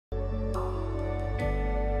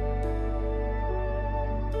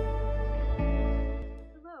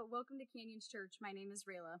to Canyons Church. My name is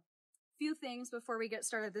Rayla. Few things before we get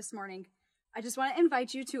started this morning. I just want to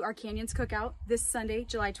invite you to our Canyons Cookout this Sunday,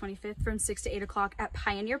 July 25th from 6 to 8 o'clock at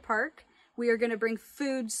Pioneer Park. We are going to bring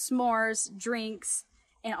food, s'mores, drinks,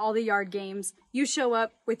 and all the yard games. You show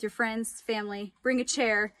up with your friends, family, bring a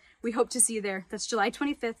chair. We hope to see you there. That's July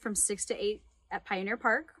 25th from 6 to 8 at Pioneer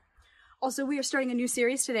Park. Also, we are starting a new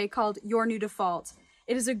series today called Your New Default.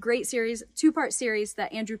 It is a great series, two-part series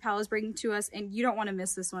that Andrew Powell is bringing to us, and you don't want to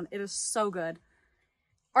miss this one. It is so good.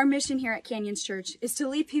 Our mission here at Canyons Church is to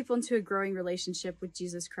lead people into a growing relationship with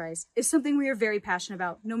Jesus Christ. It's something we are very passionate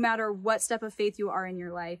about. No matter what step of faith you are in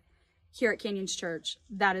your life, here at Canyons Church,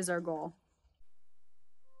 that is our goal.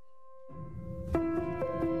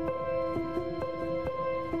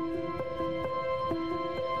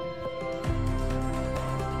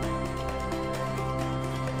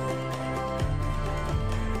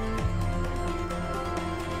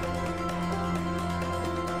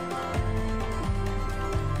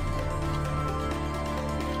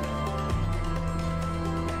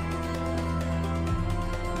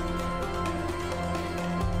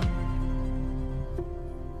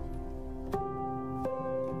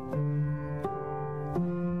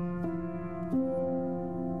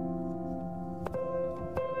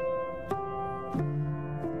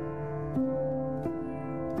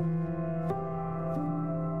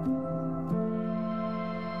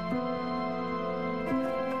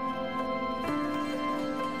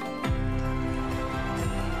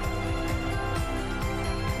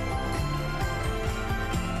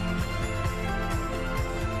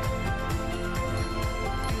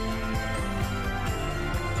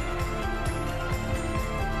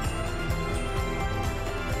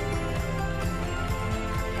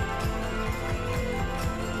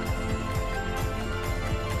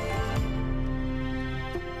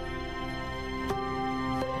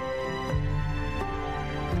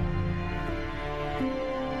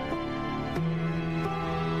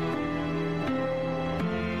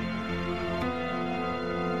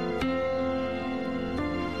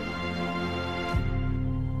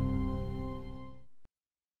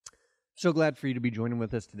 So glad for you to be joining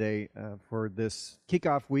with us today for this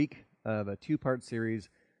kickoff week of a two-part series,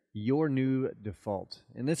 Your New Default.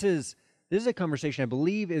 And this is a conversation I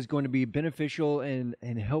believe is going to be beneficial and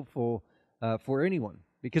helpful for anyone,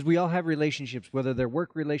 because we all have relationships, whether they're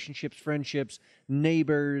work relationships, friendships,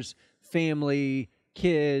 neighbors, family,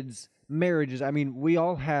 kids, marriages. I mean, we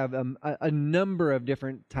all have a number of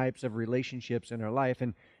different types of relationships in our life.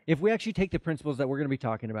 And if we actually take the principles that we're going to be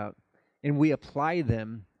talking about and we apply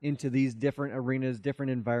them into these different arenas,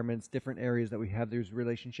 different environments, different areas that we have these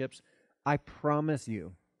relationships, I promise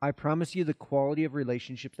you the quality of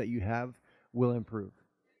relationships that you have will improve.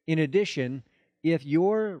 In addition, if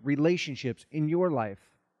your relationships in your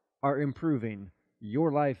life are improving,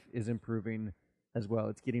 your life is improving as well.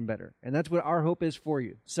 It's getting better. And that's what our hope is for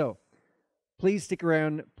you. So please stick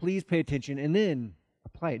around, please pay attention, and then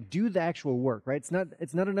apply it. Do the actual work, right?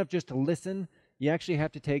 It's not enough just to listen. You actually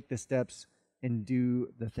have to take the steps and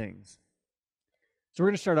do the things. So we're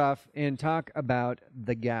going to start off and talk about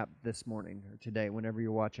the gap this morning or today, whenever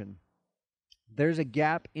you're watching. There's a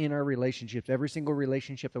gap in our relationships. Every single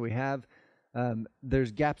relationship that we have,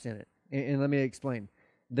 there's gaps in it. And let me explain.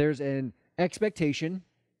 There's an expectation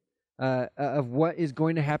of what is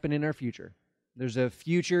going to happen in our future. There's a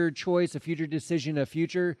future choice, a future decision, a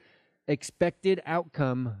future expected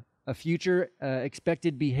outcome, a future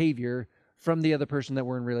expected behavior from the other person that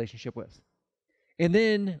we're in relationship with. And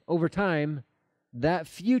then over time, that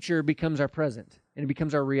future becomes our present and it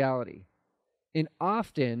becomes our reality. And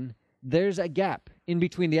often there's a gap in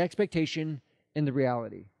between the expectation and the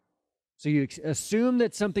reality. So you assume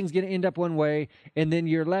that something's going to end up one way, and then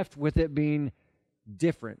you're left with it being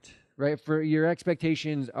different, right? For your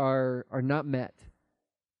expectations are not met.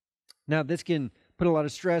 Now, this can put a lot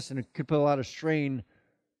of stress and it could put a lot of strain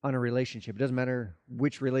on a relationship. It doesn't matter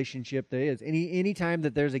which relationship there is. Any time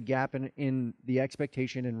that there's a gap in the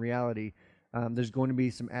expectation and reality, there's going to be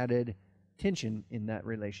some added tension in that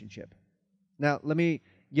relationship. Now, let me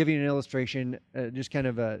give you an illustration, just kind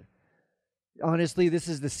of honestly, this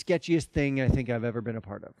is the sketchiest thing I think I've ever been a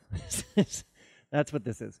part of. That's what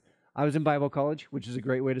this is. I was in Bible college, which is a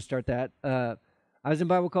great way to start that. I was in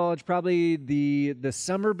Bible college probably the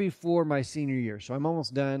summer before my senior year, so I'm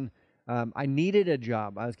almost done. I needed a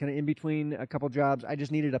job. I was kind of in between a couple jobs. I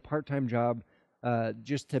just needed a part-time job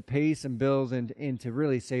just to pay some bills and to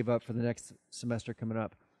really save up for the next semester coming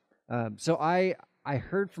up. So I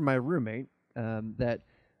heard from my roommate that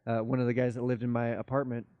one of the guys that lived in my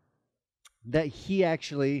apartment, that he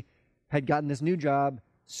actually had gotten this new job,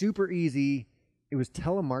 super easy. It was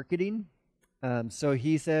telemarketing, So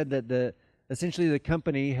he said that essentially the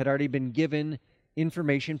company had already been given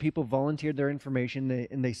information. People volunteered their information,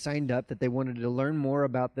 and they signed up that they wanted to learn more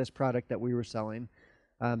about this product that we were selling.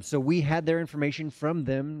 So we had their information from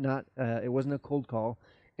them. Not it wasn't a cold call,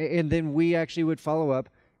 and then we actually would follow up,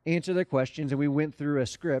 answer their questions, and we went through a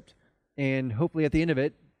script. And hopefully, at the end of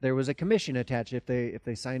it, there was a commission attached if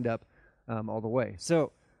they signed up all the way.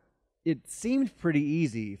 So it seemed pretty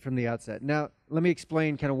easy from the outset. Now, let me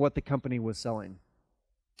explain kind of what the company was selling.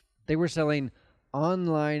 They were selling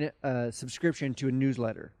online subscription to a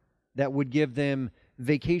newsletter that would give them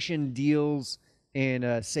vacation deals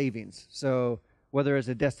and savings. So whether it's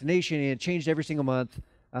a destination, and it changed every single month,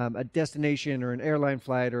 a destination or an airline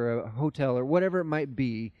flight or a hotel or whatever it might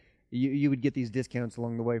be, you would get these discounts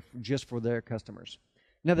along the way just for their customers.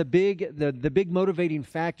 Now, the big motivating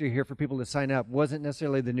factor here for people to sign up wasn't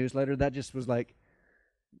necessarily the newsletter. That just was like,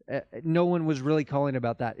 no one was really calling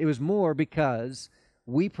about that. It was more because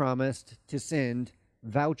we promised to send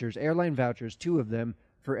vouchers, airline vouchers, 2 of them,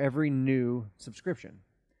 for every new subscription.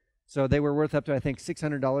 So they were worth up to, I think,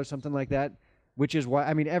 $600, something like that, which is why,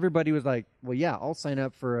 I mean, everybody was like, well, yeah, I'll sign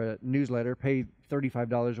up for a newsletter, pay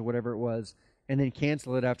 $35 or whatever it was, and then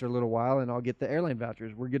cancel it after a little while, and I'll get the airline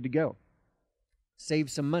vouchers. We're good to go. Save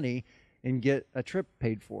some money and get a trip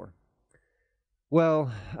paid for.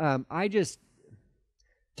 Well,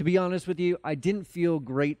 to be honest with you, I didn't feel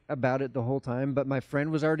great about it the whole time, but my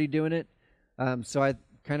friend was already doing it, so I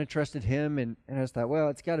kind of trusted him, and I just thought, well,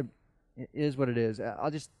 it is what it is.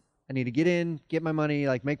 I need to get in, get my money,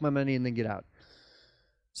 like make my money, and then get out.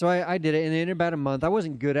 So I did it, and in about a month, I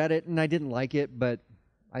wasn't good at it, and I didn't like it, but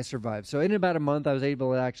I survived. So in about a month, I was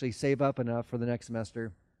able to actually save up enough for the next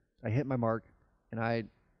semester. I hit my mark, and I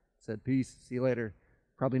said, peace, see you later.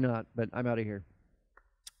 Probably not, but I'm out of here.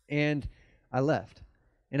 And I left.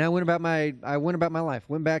 And I went about my life.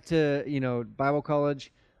 Went back to, Bible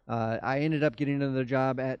college. I ended up getting another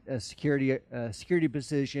job at a security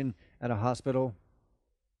position at a hospital.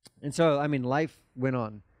 And so, I mean, life went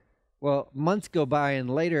on. Well, months go by, and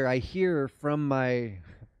later I hear from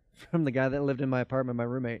the guy that lived in my apartment, my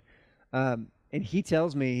roommate, and he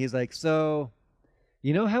tells me, he's like, so,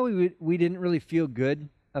 you know how we didn't really feel good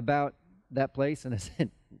about that place? And I said,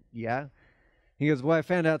 yeah. He goes, well, I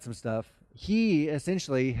found out some stuff. He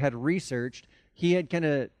essentially had researched,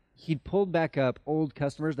 he'd pulled back up old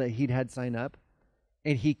customers that he'd had sign up,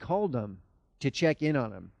 and he called them to check in on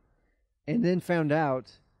them, and then found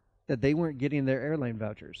out that they weren't getting their airline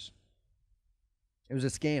vouchers. It was a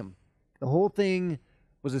scam. The whole thing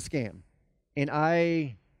was a scam.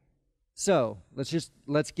 And so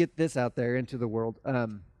let's get this out there into the world.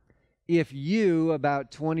 If you,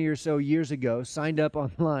 about 20 or so years ago, signed up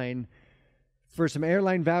online for some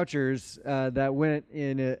airline vouchers that went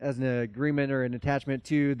in as an agreement or an attachment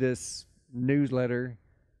to this newsletter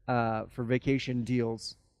for vacation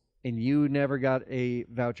deals, and you never got a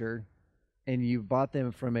voucher, and you bought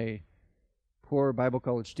them from a poor Bible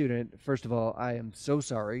college student, first of all, I am so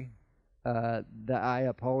sorry. That I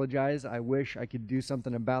apologize. I wish I could do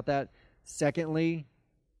something about that. Secondly,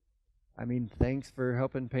 I mean, thanks for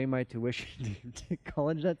helping pay my tuition to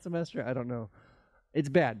college that semester. I don't know. It's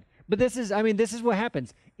bad. But this is what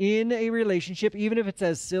happens. In a relationship, even if it's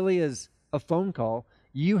as silly as a phone call,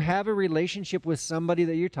 you have a relationship with somebody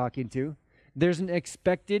that you're talking to. There's an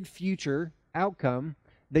expected future outcome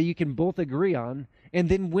that you can both agree on. And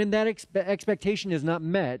then when that expectation is not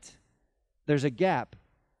met, there's a gap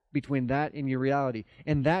between that and your reality.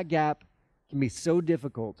 And that gap can be so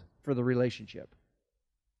difficult for the relationship.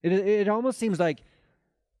 It almost seems like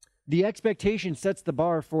the expectation sets the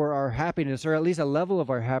bar for our happiness, or at least a level of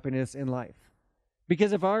our happiness in life.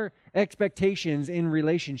 Because if our expectations in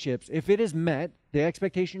relationships, if it is met, the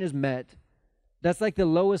expectation is met, that's like the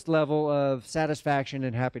lowest level of satisfaction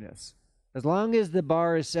and happiness. As long as the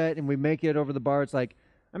bar is set and we make it over the bar, it's like,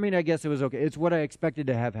 I mean, I guess it was okay. It's what I expected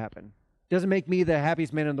to have happen. Doesn't make me the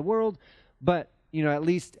happiest man in the world, but at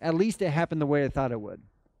least it happened the way I thought it would.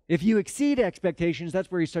 If you exceed expectations, that's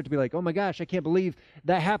where you start to be like, oh my gosh, I can't believe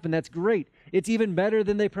that happened. That's great. It's even better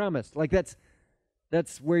than they promised. Like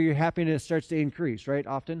that's where your happiness starts to increase, right?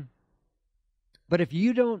 Often. But if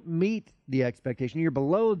you don't meet the expectation, you're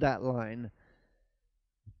below that line,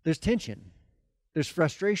 there's tension, there's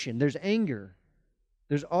frustration, there's anger,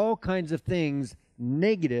 there's all kinds of things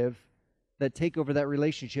negative that take over that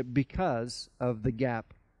relationship because of the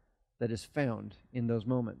gap that is found in those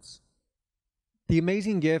moments. The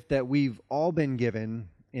amazing gift that we've all been given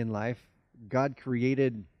in life, God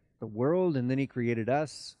created the world, and then He created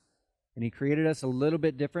us, and He created us a little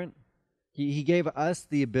bit different. He gave us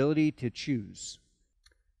the ability to choose.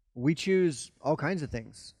 We choose all kinds of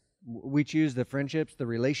things. We choose the friendships, the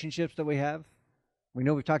relationships that we have. We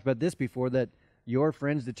know we've talked about this before, that your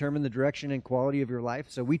friends determine the direction and quality of your life.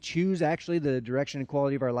 So we choose actually the direction and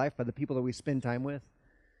quality of our life by the people that we spend time with.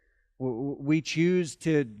 We choose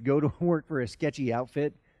to go to work for a sketchy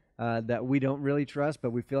outfit that we don't really trust,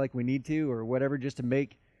 but we feel like we need to, or whatever, just to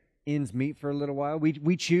make ends meet for a little while.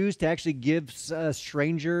 We choose to actually give a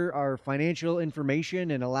stranger our financial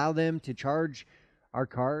information and allow them to charge our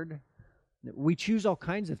card. We choose all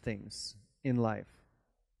kinds of things in life.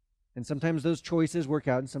 And sometimes those choices work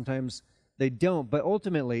out and sometimes they don't. But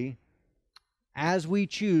ultimately, as we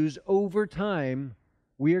choose over time,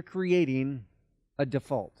 we are creating a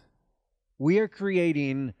default. We are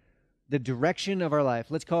creating the direction of our life.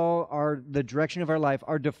 Let's call the direction of our life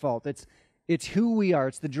our default. It's who we are.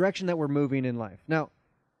 It's the direction that we're moving in life. Now,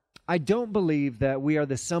 I don't believe that we are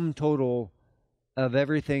the sum total of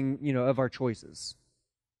everything, of our choices.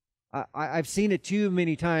 I've seen it too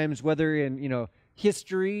many times, whether in,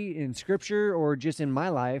 history, in Scripture, or just in my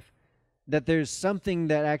life, that there's something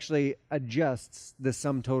that actually adjusts the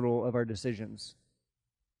sum total of our decisions.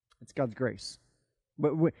 It's God's grace.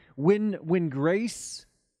 But when grace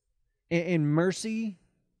and mercy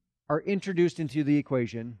are introduced into the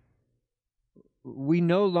equation, we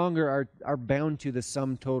no longer are bound to the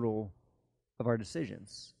sum total of our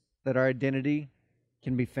decisions. That our identity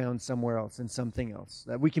can be found somewhere else, in something else.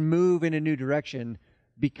 That we can move in a new direction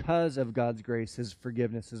because of God's grace, His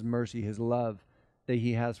forgiveness, His mercy, His love that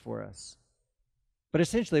He has for us. But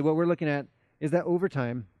essentially what we're looking at is that over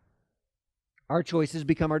time, our choices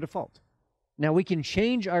become our default. Now we can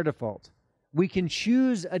change our default. We can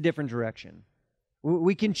choose a different direction.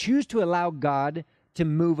 We can choose to allow God to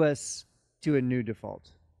move us to a new default.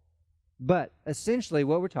 But essentially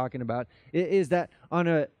what we're talking about is that on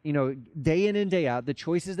a, day in and day out, the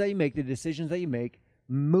choices that you make, the decisions that you make,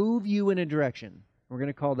 move you in a direction. We're going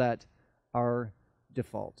to call that our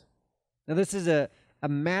default. Now this is a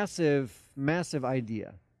massive, massive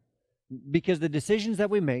idea, because the decisions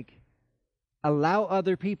that we make allow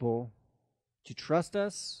other people to trust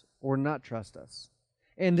us or not trust us.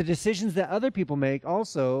 And the decisions that other people make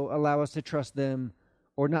also allow us to trust them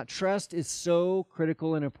or not. Trust is so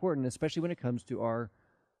critical and important, especially when it comes to our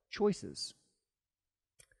choices.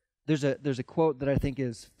 There's a quote that I think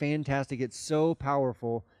is fantastic. It's so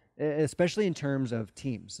powerful, especially in terms of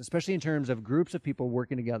teams, especially in terms of groups of people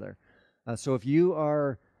working together. So if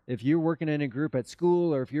you're working in a group at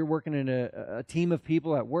school, or if you're working in a team of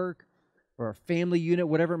people at work, or a family unit,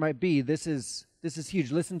 whatever it might be, this is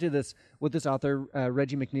huge. Listen to this, what this author,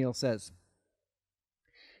 Reggie McNeil, says.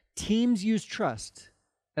 Teams use trust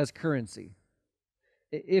as currency.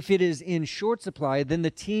 If it is in short supply, then the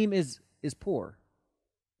team is poor.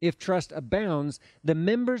 If trust abounds, the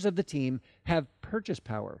members of the team have purchase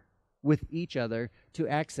power with each other to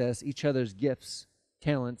access each other's gifts,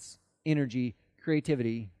 talents, energy,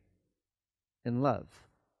 creativity, and love.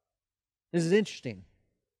 This is interesting.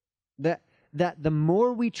 That the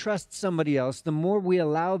more we trust somebody else, the more we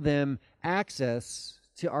allow them access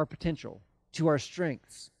to our potential, to our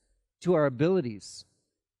strengths, to our abilities,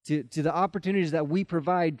 to the opportunities that we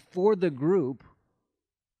provide for the group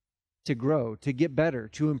to grow, to get better,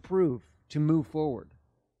 to improve, to move forward.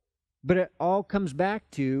 But it all comes back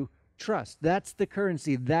to trust. That's the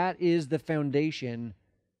currency. That is the foundation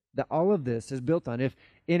that all of this is built on.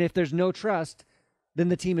 If there's no trust, then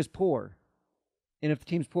the team is poor. And if the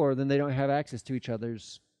team's poor, then they don't have access to each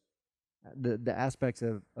other's, the aspects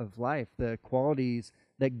of life, the qualities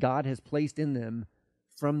that God has placed in them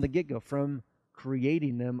from the get-go, from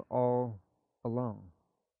creating them all along.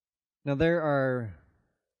 Now there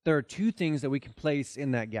are two things that we can place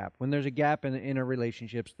in that gap. When there's a gap in our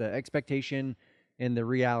relationships, the expectation and the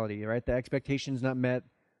reality, right? The expectation's not met,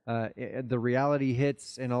 the reality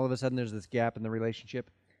hits, and all of a sudden there's this gap in the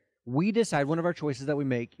relationship. We decide, one of our choices that we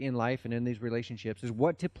make in life and in these relationships is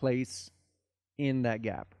what to place in that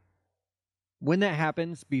gap. When that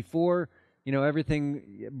happens, before everything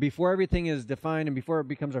is defined and before it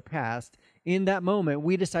becomes our past, in that moment,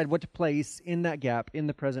 we decide what to place in that gap in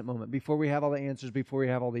the present moment, before we have all the answers, before we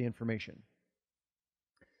have all the information.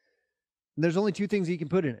 And there's only two things you can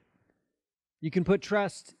put in it. You can put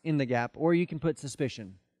trust in the gap, or you can put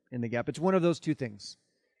suspicion in the gap. It's one of those two things.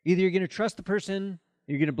 Either you're going to trust the person,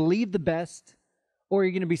 you're going to believe the best, or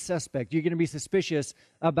you're going to be suspect. You're going to be suspicious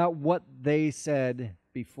about what they said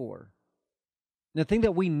before. The thing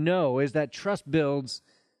that we know is that trust builds,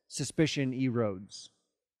 suspicion erodes.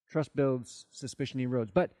 Trust builds, suspicion erodes.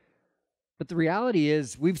 But the reality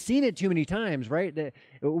is, we've seen it too many times, right? That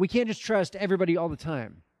we can't just trust everybody all the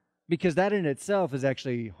time, because that in itself is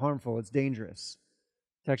actually harmful. It's dangerous.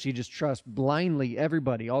 to actually just trust blindly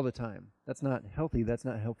everybody all the time. That's not healthy. That's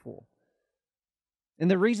not helpful. And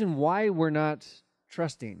the reason why we're not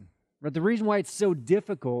trusting, right, the reason why it's so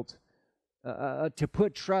difficult to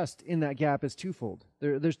put trust in that gap is twofold.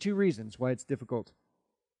 There's two reasons why it's difficult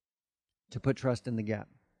to put trust in the gap.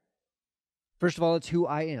 First of all, it's who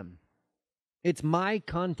I am. It's my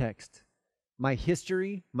context, my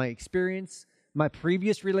history, my experience, my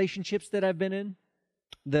previous relationships that I've been in,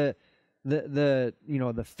 the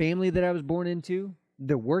family that I was born into,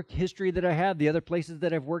 the work history that I have, the other places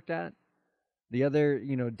that I've worked at, the other,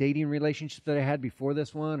 dating relationships that I had before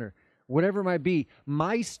this one, or whatever it might be.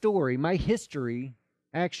 My story, my history,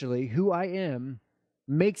 actually, who I am,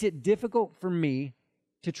 makes it difficult for me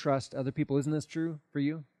to trust other people. Isn't this true for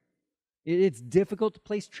you? It's difficult to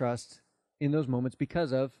place trust in those moments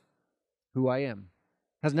because of who I am.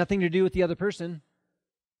 Has nothing to do with the other person.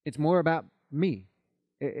 It's more about me.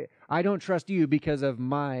 I don't trust you because of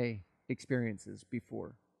my experiences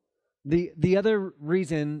before. The other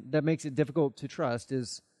reason that makes it difficult to trust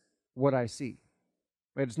is what I see.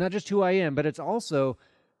 Right? It's not just who I am, but it's also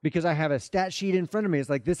because I have a stat sheet in front of me. It's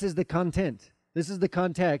like, this is the content. This is the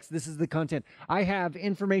context. This is the content. I have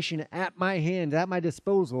information at my hand, at my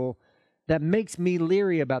disposal, that makes me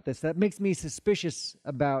leery about this, that makes me suspicious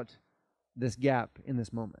about this gap in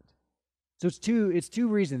this moment. So it's two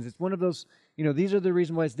reasons. It's one of those, these are the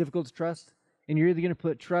reasons why it's difficult to trust, and you're either going to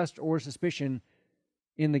put trust or suspicion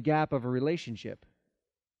in the gap of a relationship.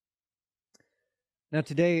 Now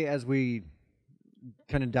today, as we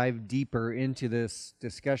kind of dive deeper into this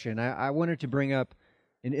discussion, I wanted to bring up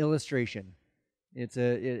an illustration. It's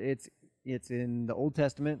in the Old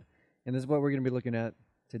Testament, and this is what we're going to be looking at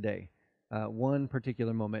today. One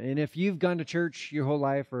particular moment. And if you've gone to church your whole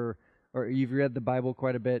life, or you've read the Bible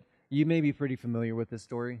quite a bit, you may be pretty familiar with this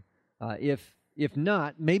story. If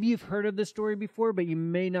not, maybe you've heard of this story before, but you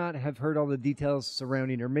may not have heard all the details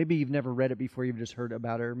surrounding it, or maybe you've never read it before, you've just heard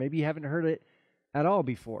about it, or maybe you haven't heard it at all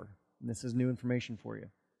before. And this is new information for you.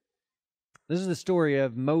 This is the story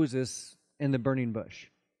of Moses and the burning bush.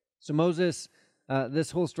 So Moses, this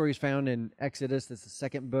whole story is found in Exodus. That's the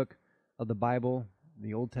second book of the Bible,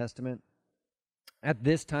 the Old Testament. At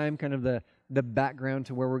this time, kind of the background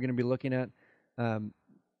to where we're going to be looking at,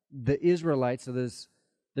 the Israelites, so there's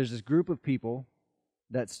this group of people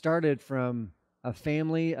that started from a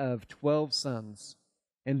family of 12 sons.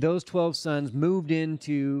 And those 12 sons moved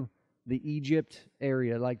into the Egypt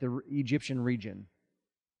area, like the Egyptian region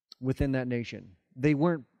within that nation. They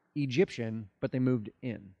weren't Egyptian, but they moved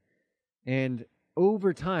in. And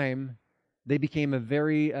over time, they became a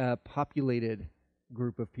very populated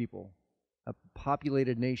group of people, a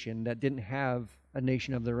populated nation that didn't have a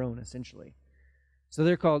nation of their own, essentially. So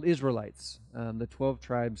they're called Israelites, the 12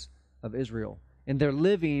 tribes of Israel. And they're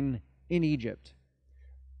living in Egypt.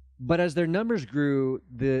 But as their numbers grew,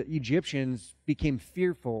 the Egyptians became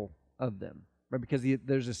fearful of them, right? Because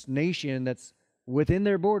there's this nation that's within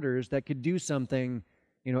their borders that could do something,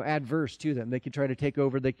 adverse to them. They could try to take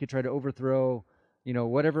over, they could try to overthrow,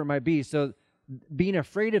 whatever it might be. So being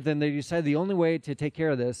afraid of them, they decided the only way to take care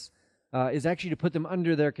of this is actually to put them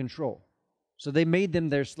under their control. So they made them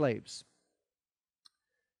their slaves.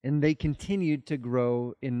 And they continued to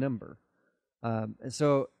grow in number. And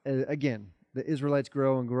so, again, the Israelites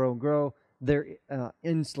grow and grow and grow. They're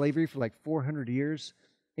in slavery for like 400 years.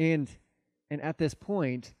 And at this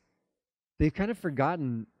point, they've kind of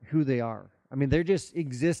forgotten who they are. I mean, they're just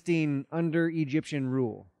existing under Egyptian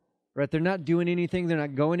rule, right? They're not doing anything. They're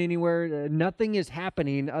not going anywhere. Nothing is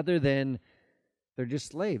happening other than they're just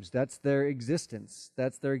slaves. That's their existence.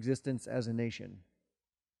 That's their existence as a nation.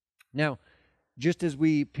 Now, just as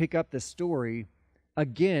we pick up the story,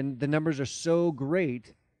 again, the numbers are so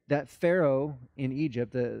great that Pharaoh in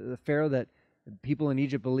Egypt, the Pharaoh that people in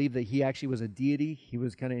Egypt believed that he actually was a deity, he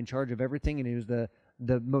was kind of in charge of everything, and he was the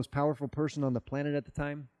most powerful person on the planet at the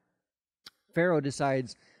time. Pharaoh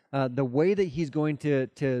decides the way that he's going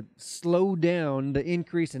to slow down the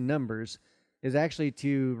increase in numbers is actually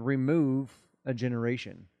to remove a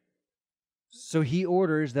generation. So he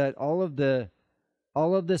orders that all of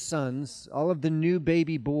the sons, all of the new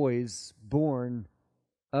baby boys born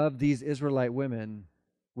of these Israelite women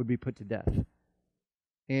would be put to death.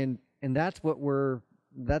 And that's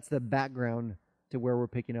the background to where we're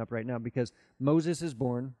picking up right now, because Moses is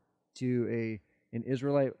born to an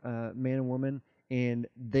Israelite man and woman, and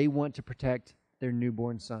they want to protect their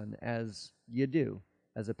newborn son, as you do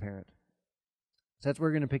as a parent. So that's where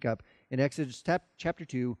we're going to pick up in Exodus chapter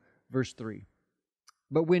 2, verse 3.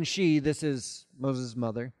 But when she, this is Moses'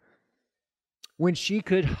 mother, when she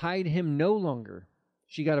could hide him no longer,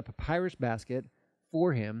 she got a papyrus basket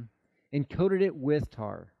for him and coated it with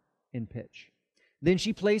tar and pitch. Then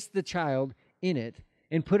she placed the child in it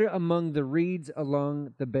and put it among the reeds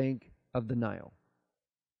along the bank of the Nile.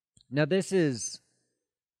 Now this is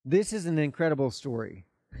an incredible story.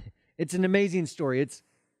 It's an amazing story.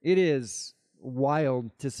 It is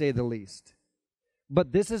wild, to say the least.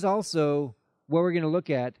 But this is also what we're going to look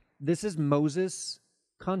at. This is Moses'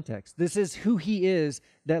 context. This is who he is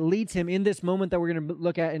that leads him in this moment that we're going to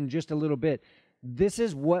look at in just a little bit. This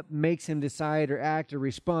is what makes him decide or act or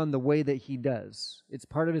respond the way that he does. It's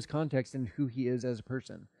part of his context and who he is as a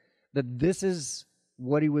person. That this is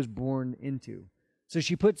what he was born into. So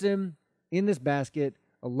she puts him in this basket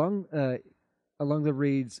along the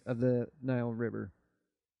reeds of the Nile River.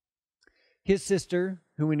 His sister,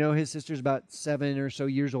 who we know his sister is about 7 or so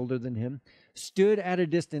years older than him, stood at a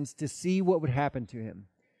distance to see what would happen to him.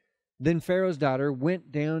 Then Pharaoh's daughter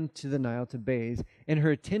went down to the Nile to bathe, and her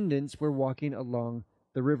attendants were walking along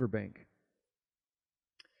the riverbank.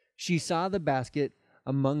 She saw the basket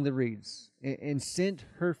among the reeds and sent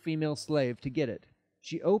her female slave to get it.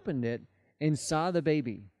 She opened it and saw the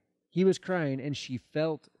baby. He was crying, and she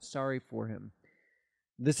felt sorry for him.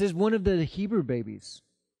 "This is one of the Hebrew babies,"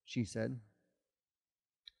 she said.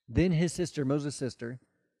 Then his sister, Moses' sister,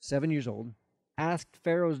 7 years old, asked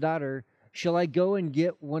Pharaoh's daughter, "Shall I go and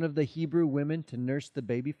get one of the Hebrew women to nurse the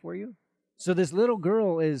baby for you?" So this little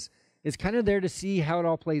girl is kind of there to see how it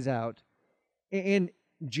all plays out. And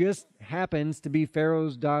just happens to be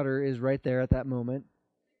Pharaoh's daughter is right there at that moment.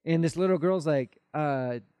 And this little girl's like,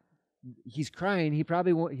 he's crying. He's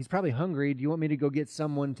probably hungry. Do you want me to go get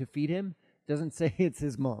someone to feed him? Doesn't say it's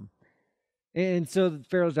his mom. And so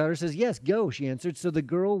Pharaoh's daughter says, "Yes, go," she answered. So the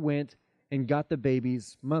girl went and got the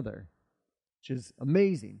baby's mother, which is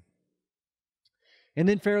amazing. And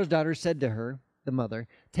then Pharaoh's daughter said to her, the mother,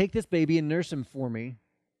 "Take this baby and nurse him for me,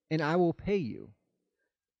 and I will pay you."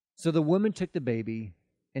 So the woman took the baby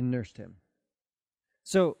and nursed him.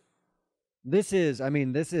 So this is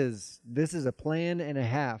a plan and a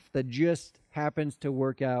half that just happens to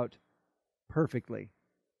work out perfectly,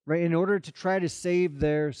 right? In order to try to save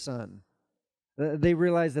their son. They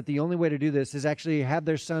realize that the only way to do this is actually have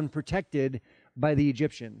their son protected by the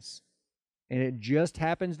Egyptians. And it just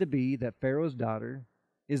happens to be that Pharaoh's daughter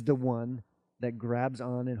is the one that grabs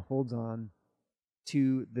on and holds on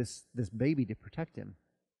to this baby to protect him.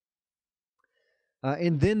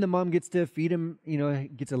 And then the mom gets to feed him,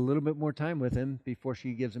 gets a little bit more time with him before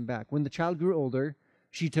she gives him back. When the child grew older,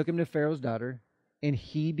 she took him to Pharaoh's daughter, and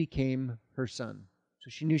he became her son. So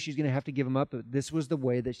she knew she was going to have to give him up, but this was the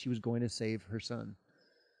way that she was going to save her son.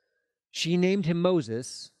 She named him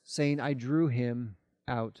Moses, saying, "I drew him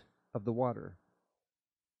out of the water."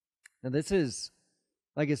 Now this is,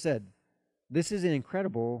 like I said, this is an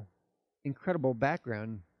incredible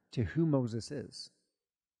background to who Moses is.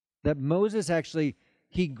 That Moses actually,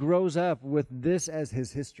 he grows up with this as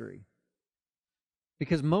his history.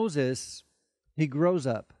 Because Moses, he grows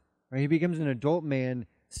up, right? He becomes an adult man,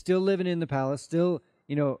 still living in the palace, still,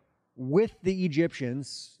 with the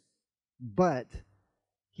Egyptians, but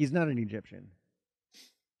he's not an Egyptian.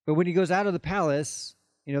 But when he goes out of the palace,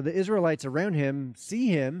 the Israelites around him see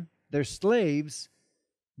him, they're slaves,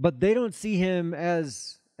 but they don't see him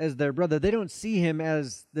as their brother. They don't see him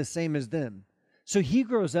as the same as them. So he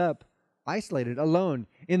grows up isolated, alone.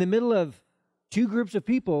 In the middle of two groups of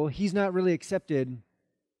people, he's not really accepted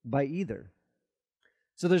by either.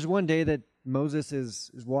 So there's one day that Moses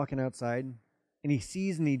is walking outside, and he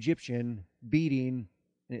sees an Egyptian beating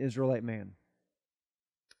an Israelite man,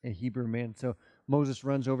 a Hebrew man. So Moses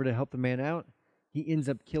runs over to help the man out. He ends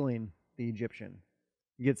up killing the Egyptian.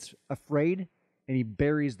 He gets afraid, and he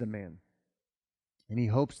buries the man. And he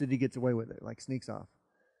hopes that he gets away with it, like sneaks off.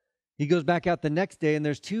 He goes back out the next day, and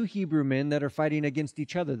there's two Hebrew men that are fighting against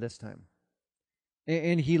each other this time.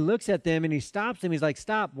 And he looks at them, and he stops them. He's like,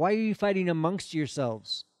 "Stop. Why are you fighting amongst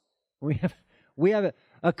yourselves? We have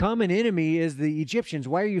a common enemy is the Egyptians.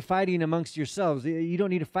 Why are you fighting amongst yourselves? You don't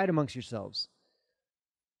need to fight amongst yourselves."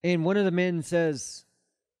 And one of the men says,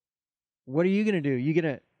 "What are you going to do? You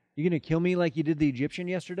going to kill me like you did the Egyptian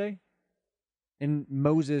yesterday?" And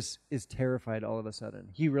Moses is terrified all of a sudden.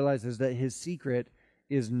 He realizes that his secret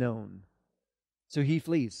is known. So he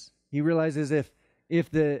flees. He realizes if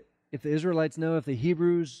the Israelites know, if the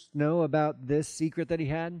Hebrews know about this secret that he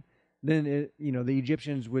had, then the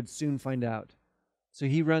Egyptians would soon find out. So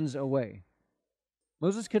he runs away.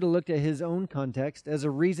 Moses could have looked at his own context as a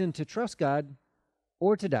reason to trust God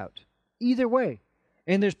or to doubt. Either way.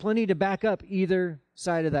 And there's plenty to back up either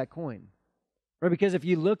side of that coin. Right? Because if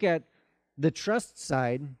you look at the trust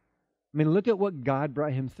side, look at what God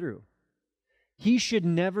brought him through. he should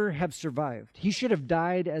never have survived. He should have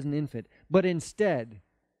died as an infant. But instead,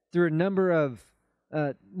 through a number of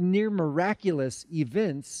near miraculous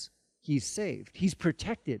events, he's saved. He's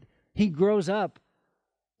protected. He grows up.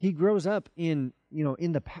 He grows up in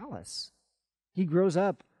the palace. He grows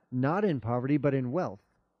up not in poverty, but in wealth.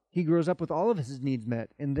 He grows up with all of his needs met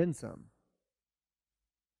and then some.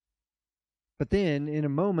 But then, in a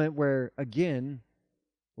moment where, again,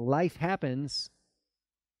 life happens,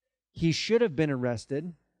 he should have been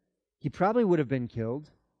arrested. He probably would have been killed,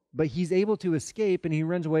 but he's able to escape, and he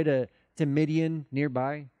runs away to Midian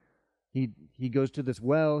nearby. He goes to this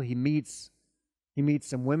well. He meets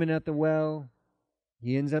some women at the well.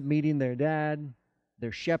 He ends up meeting their dad.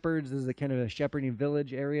 They're shepherds. This is a kind of a shepherding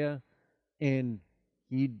village area. And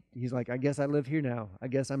he's like, I guess I live here now. I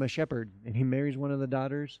guess I'm a shepherd. And he marries one of the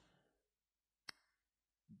daughters.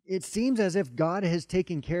 It seems as if God has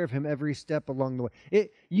taken care of him every step along the way.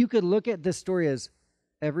 You could look at this story as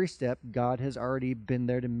every step God has already been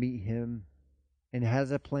there to meet him and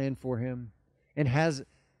has a plan for him and has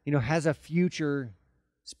a future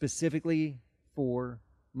specifically for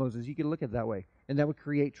Moses. You could look at it that way, and that would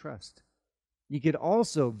create trust. You could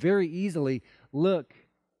also very easily look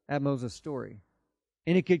at Moses' story,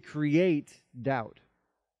 and it could create doubt,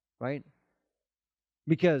 right?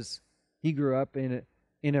 Because he grew up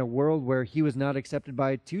in a world where he was not accepted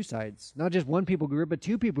by two sides. Not just one people group, but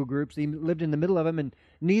two people groups. He lived in the middle of them, and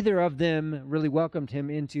neither of them really welcomed him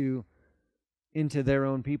into their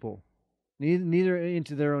own people, neither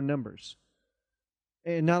into their own numbers.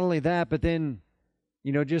 And not only that, but then,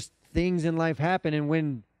 just things in life happen, and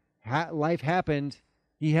when life happened,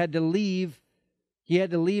 he had to leave. He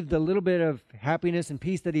had to leave the little bit of happiness and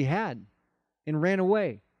peace that he had and ran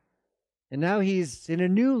away. And now he's in a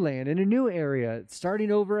new land, in a new area,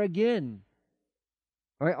 starting over again.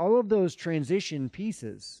 All right, all of those transition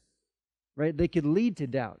pieces, right, they could lead to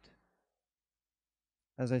doubt.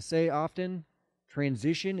 As I say often,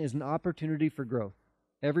 transition is an opportunity for growth.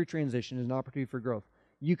 Every transition is an opportunity for growth.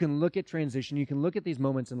 You can look at transition, you can look at these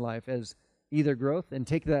moments in life as either growth and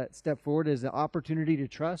take that step forward as an opportunity to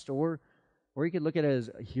trust, or you could look at it as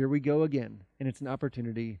here we go again, and it's an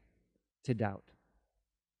opportunity to doubt.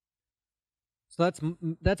 So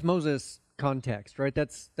that's Moses' context, right?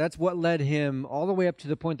 That's what led him all the way up to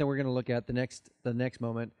the point that we're going to look at the next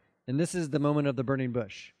moment. And this is the moment of the burning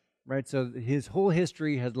bush, right? So his whole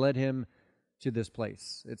history has led him to this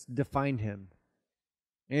place. It's defined him.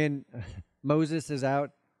 And Moses is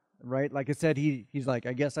out, right? Like I said, he's like,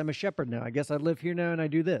 I guess I'm a shepherd now. I guess I live here now and I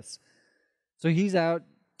do this. So he's out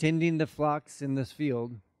tending the flocks in this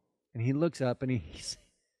field, and he looks up and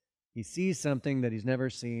he sees something that he's never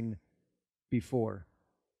seen before.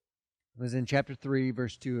 It was in chapter 3,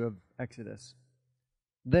 verse 2 of Exodus.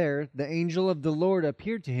 There, the angel of the Lord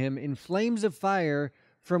appeared to him in flames of fire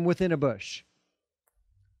from within a bush,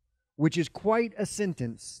 which is quite a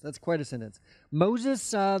sentence. That's quite a sentence. Moses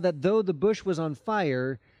saw that though the bush was on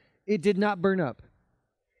fire, it did not burn up,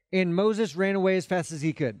 and Moses ran away as fast as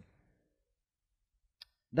he could.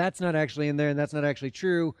 That's not actually in there, and that's not actually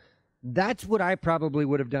true. That's what I probably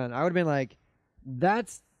would have done. I would have been like,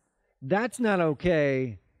 that's not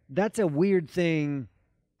okay. That's a weird thing.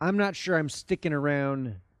 I'm not sure I'm sticking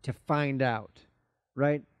around to find out,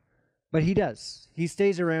 right? But he does. He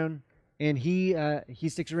stays around, and he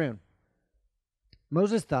sticks around.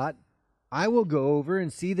 Moses thought, I will go over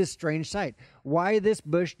and see this strange sight, why this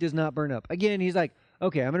bush does not burn up. Again, he's like,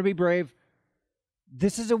 okay, I'm going to be brave.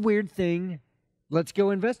 This is a weird thing. Let's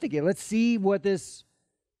go investigate. Let's see what this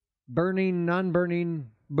burning, non-burning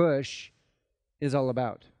bush is all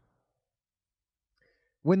about.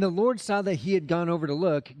 When the Lord saw that he had gone over to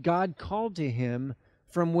look, God called to him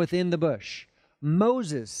from within the bush,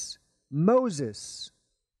 Moses, Moses.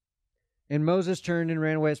 And Moses turned and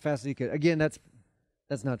ran away as fast as he could. Again, that's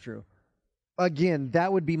not true. Again,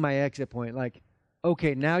 that would be my exit point. Like,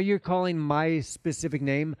 okay, now you're calling my specific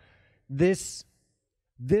name. This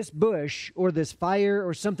bush or this fire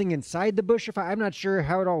or something inside the bush, I'm not sure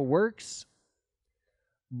how it all works,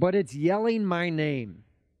 but it's yelling my name.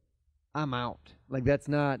 I'm out. Like,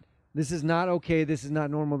 this is not okay. This is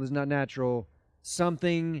not normal. This is not natural.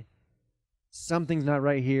 Something's not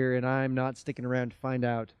right here, and I'm not sticking around to find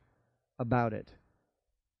out about it.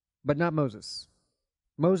 But not Moses.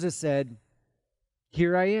 Moses said,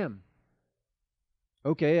 here I am.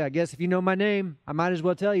 Okay, I guess if you know my name, I might as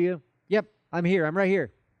well tell you. Yep, I'm here. I'm right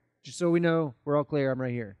here. Just so we know, we're all clear. I'm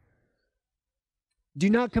right here. Do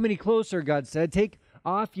not come any closer, God said. Take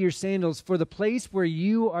off your sandals, for the place where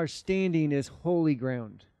you are standing is holy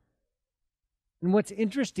ground. And what's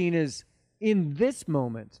interesting is, in this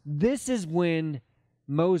moment, this is when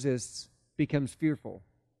Moses becomes fearful.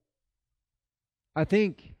 I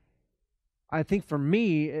think for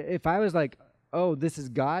me, if I was like, oh, this is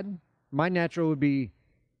God, my natural would be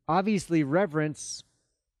obviously reverence,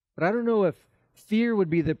 but I don't know if fear would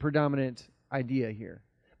be the predominant idea here.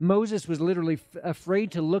 Moses was literally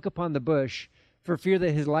afraid to look upon the bush for fear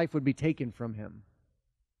that his life would be taken from him,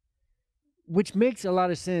 which makes a lot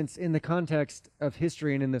of sense in the context of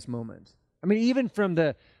history and in this moment. I mean, even from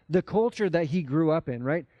the culture that he grew up in,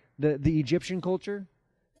 right? The Egyptian culture,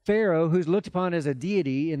 Pharaoh, who's looked upon as a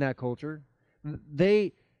deity in that culture,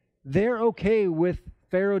 they're okay with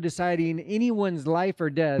Pharaoh deciding anyone's life or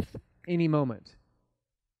death any moment.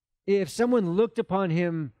 If someone looked upon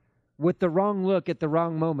him with the wrong look at the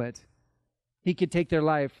wrong moment, he could take their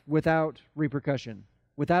life without repercussion,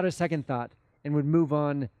 without a second thought, and would move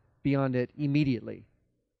on beyond it immediately.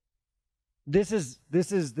 This is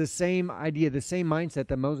the same idea, the same mindset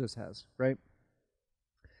that Moses has, right?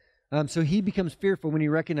 So he becomes fearful when he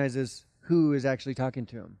recognizes who is actually talking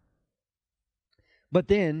to him. But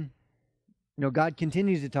then, God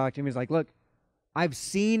continues to talk to him. He's like, look, I've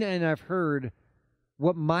seen and I've heard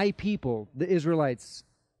what my people, the Israelites,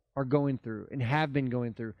 are going through and have been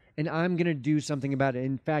going through, and I'm going to do something about it.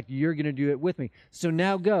 In fact, you're going to do it with me. So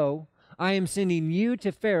now go. I am sending you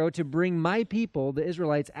to Pharaoh to bring my people, the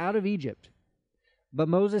Israelites, out of Egypt. But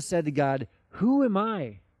Moses said to God, who am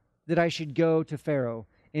I that I should go to Pharaoh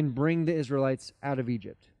and bring the Israelites out of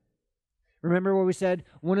Egypt? Remember what we said?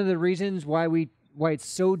 One of the reasons why it's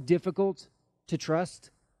so difficult to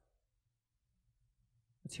trust?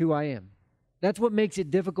 It's who I am. That's what makes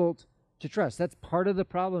it difficult to trust. That's part of the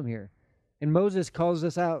problem here. And Moses calls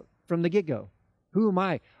us out from the get-go. Who am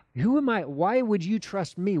I? Who am I? Why would you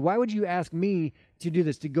trust me? Why would you ask me to do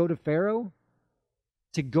this? To go to Pharaoh?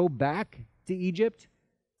 To go back to Egypt?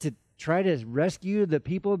 To try to rescue the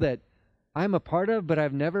people that I'm a part of, but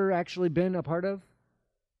I've never actually been a part of?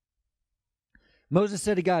 Moses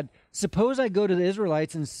said to God, suppose I go to the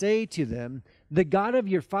Israelites and say to them, the God of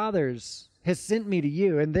your fathers has sent me to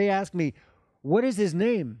you, and they ask me, what is his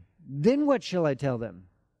name? Then what shall I tell them?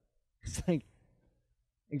 It's like,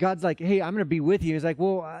 and God's like, hey, I'm going to be with you. He's like,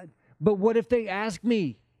 well, but what if they ask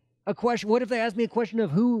me a question? What if they ask me a question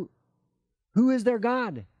of who is their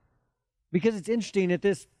God? Because it's interesting at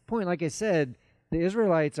this point, like I said, the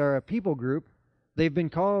Israelites are a people group. They've been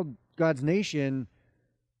called God's nation,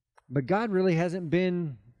 but God really hasn't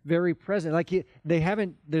been very present. Like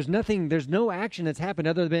there's no action that's happened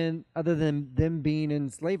other than them being in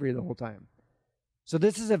slavery the whole time. So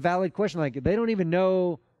this is a valid question. Like, they don't even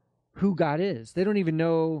know who God is. They don't even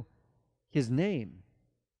know his name.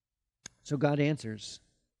 So God answers.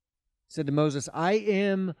 He said to Moses, I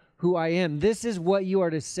am who I am. This is what you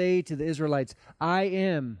are to say to the Israelites. I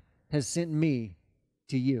am has sent me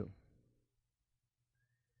to you.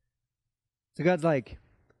 So God's like,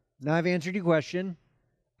 now I've answered your question.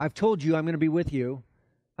 I've told you I'm going to be with you.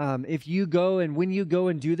 If you go and when you go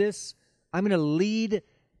and do this, I'm going to lead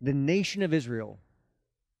the nation of Israel.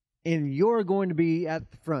 And you're going to be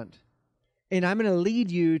at the front. And I'm going to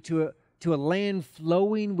lead you to a land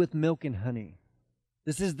flowing with milk and honey.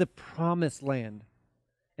 This is the promised land.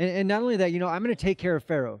 And not only that, I'm going to take care of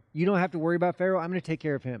Pharaoh. You don't have to worry about Pharaoh. I'm going to take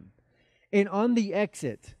care of him. And on the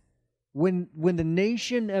exit, when the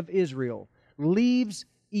nation of Israel leaves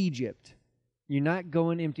Egypt, you're not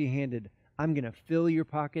going empty-handed. I'm going to fill your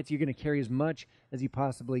pockets. You're going to carry as much as you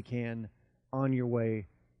possibly can on your way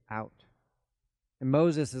out. And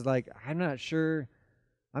Moses is like, I'm not sure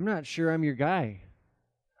I'm your guy.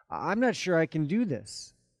 I'm not sure I can do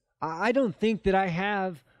this. I don't think that I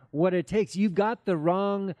have what it takes. You've got the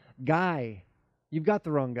wrong guy. You've got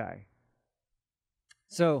the wrong guy.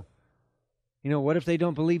 So, what if they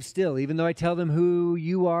don't believe still? Even though I tell them who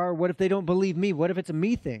you are, what if they don't believe me? What if it's a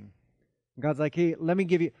me thing? And God's like, hey,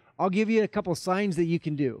 I'll give you a couple signs that you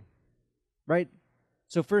can do. Right?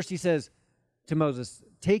 So first he says to Moses,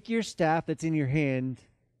 take your staff that's in your hand,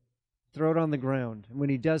 throw it on the ground. And when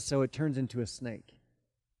he does so, it turns into a snake.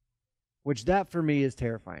 Which that for me is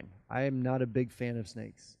terrifying. I am not a big fan of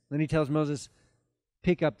snakes. Then he tells Moses,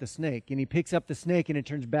 pick up the snake. And he picks up the snake and it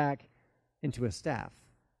turns back into a staff.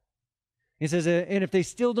 He says, and if they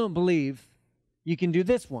still don't believe, you can do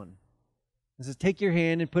this one. He says, take your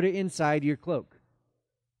hand and put it inside your cloak.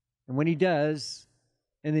 And when he does,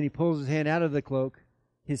 and then he pulls his hand out of the cloak,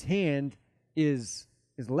 his hand is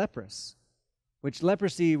leprous, which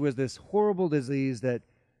leprosy was this horrible disease that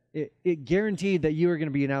it guaranteed that you were going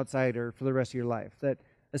to be an outsider for the rest of your life, that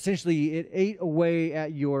essentially it ate away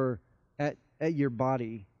at your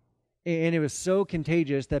body, and it was so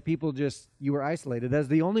contagious that you were isolated. That's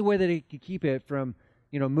the only way that it could keep it from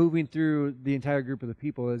moving through the entire group of the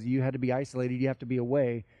people is you had to be isolated, you have to be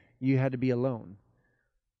away, you had to be alone.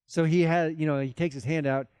 So he takes his hand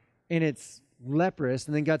out, and it's leprous,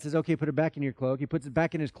 and then God says, okay, put it back in your cloak. He puts it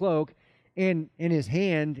back in his cloak, and his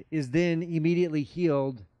hand is then immediately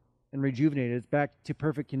healed and rejuvenated. It's back to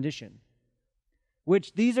perfect condition.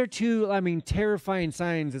 Which these are two, terrifying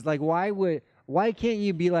signs. It's like, why can't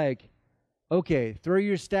you be like, okay, throw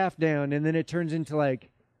your staff down, and then it turns into like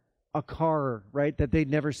a car, right, that they'd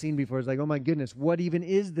never seen before. It's like, oh my goodness, what even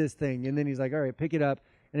is this thing? And then he's like, all right, pick it up,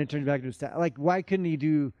 and it turns back to a staff. Like, why couldn't he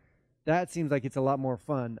do that? Seems like it's a lot more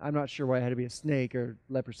fun. I'm not sure why it had to be a snake or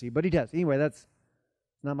leprosy, but he does. Anyway, that's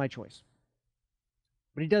not my choice.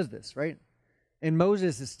 But he does this, right? And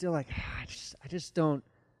Moses is still like, I'm just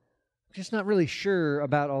not really sure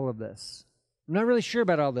about all of this. I'm not really sure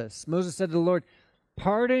about all this. Moses said to the Lord,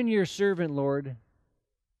 pardon your servant, Lord.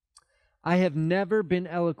 I have never been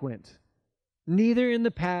eloquent, neither in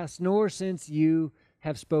the past nor since you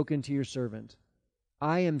have spoken to your servant.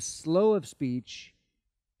 I am slow of speech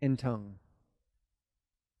and tongue.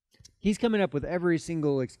 He's coming up with every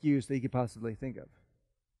single excuse that he could possibly think of.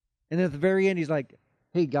 And then at the very end, he's like,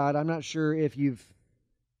 hey, God, I'm not sure if you've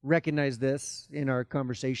recognized this in our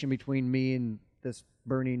conversation between me and this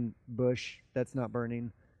burning bush that's not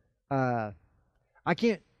burning. I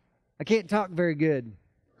can't talk very good.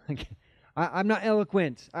 I'm not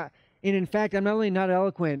eloquent. And in fact, I'm not only not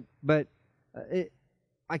eloquent, but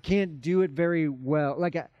I can't do it very well.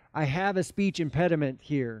 Like, I have a speech impediment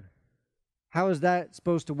here. How is that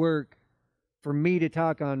supposed to work for me to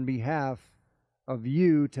talk on behalf of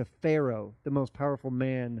you to Pharaoh, the most powerful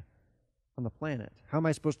man on the planet? How am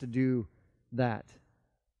I supposed to do that?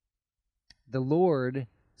 The Lord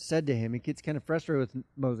said to him, he gets kind of frustrated with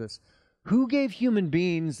Moses, who gave human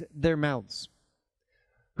beings their mouths?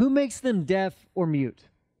 Who makes them deaf or mute?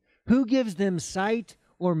 Who gives them sight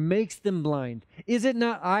or makes them blind? Is it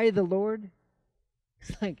not I, the Lord?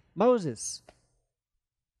 It's like, Moses,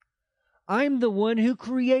 I'm the one who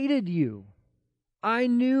created you. I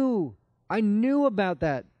knew about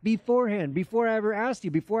that beforehand, before I ever asked you,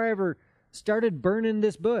 before I ever started burning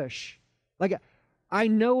this bush. Like, I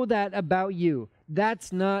know that about you.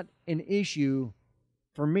 That's not an issue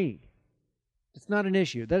for me. It's not an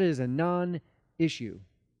issue. That is a non-issue.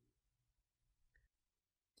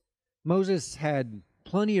 Moses had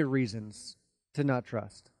plenty of reasons to not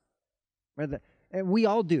trust. Right? And we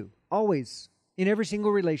all do, always, in every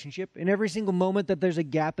single relationship, in every single moment that there's a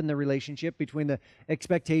gap in the relationship between the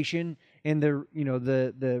expectation and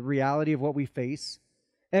the reality of what we face.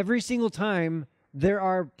 Every single time, there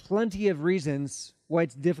are plenty of reasons why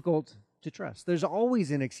it's difficult to trust. There's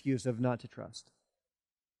always an excuse of not to trust.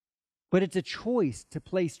 But it's a choice to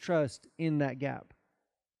place trust in that gap.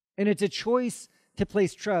 And it's a choice to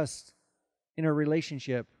place trust in a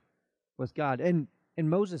relationship with God. And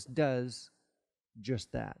Moses does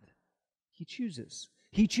just that. He chooses.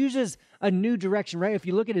 He chooses a new direction, right? If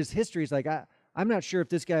you look at his history, it's like, I'm not sure if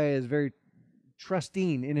this guy is very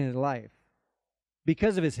trusting in his life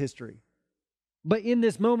because of his history. But in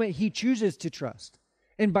this moment, he chooses to trust.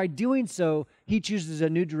 And by doing so, he chooses a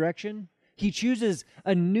new direction. He chooses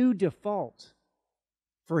a new default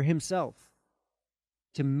for himself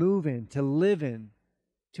to move in, to live in,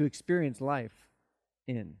 to experience life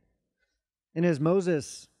in. And as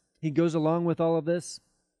Moses, he goes along with all of this,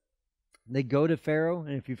 they go to Pharaoh,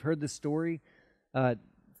 and if you've heard this story,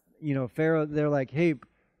 Pharaoh, they're like, hey,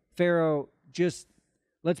 Pharaoh, just,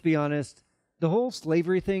 let's be honest, the whole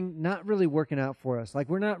slavery thing, not really working out for us. Like,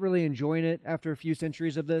 we're not really enjoying it after a few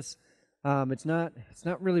centuries of this. It's not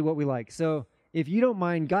really what we like. So if you don't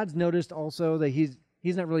mind, God's noticed also that he's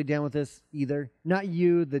not really down with this either. Not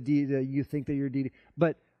you, the deity, you think that you're a deity,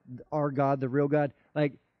 but our God, the real God.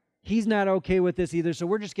 Like, he's not okay with this either. So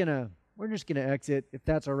we're just gonna exit. If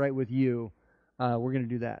that's all right with you, we're gonna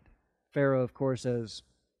do that. Pharaoh, of course, says,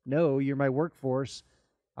 "No, you're my workforce.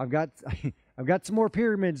 I've got some more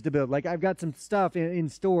pyramids to build. Like, I've got some stuff in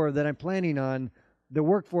store that I'm planning on the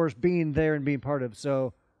workforce being there and being part of.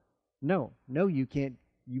 So, no, you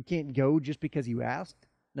can't go just because you asked.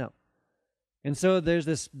 No." And so there's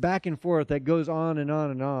this back and forth that goes on and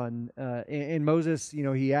on and on. And Moses,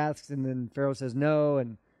 he asks, and then Pharaoh says no,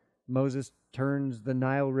 and Moses turns the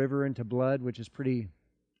Nile River into blood, which is pretty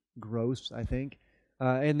gross, I think.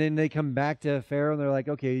 And then they come back to Pharaoh, and they're like,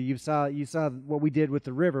 okay, you saw what we did with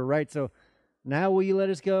the river, right? So now will you let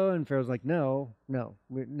us go? And Pharaoh's like, no,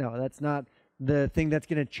 that's not the thing that's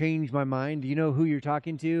going to change my mind. Do you know who you're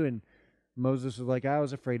talking to? And Moses was like, I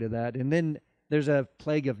was afraid of that. And then there's a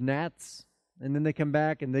plague of gnats, and then they come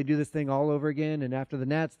back, and they do this thing all over again. And after the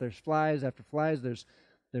gnats, there's flies. After flies, there's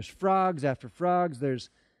There's frogs after frogs. There's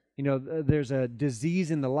a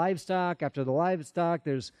disease in the livestock after the livestock.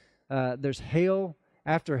 There's hail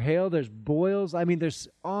after hail. There's boils. I mean, there's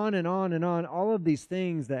on and on and on. All of these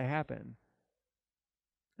things that happen,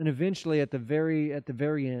 and eventually, at the very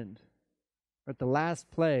end, at the last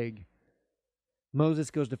plague, Moses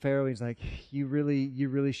goes to Pharaoh. He's like, "You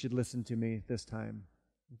really should listen to me this time."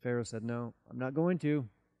 And Pharaoh said, "No, I'm not going to."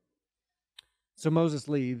 So Moses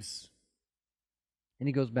leaves, and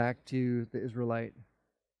he goes back to the Israelite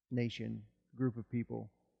nation, group of people.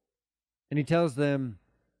 And he tells them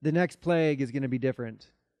the next plague is going to be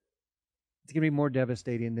different. It's going to be more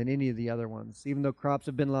devastating than any of the other ones. Even though crops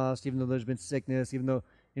have been lost, even though there's been sickness, even though,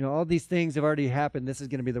 all these things have already happened, this is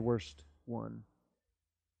going to be the worst one.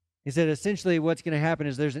 He said essentially what's going to happen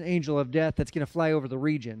is there's an angel of death that's going to fly over the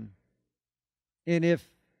region. And if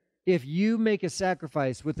you make a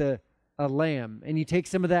sacrifice with a lamb, and you take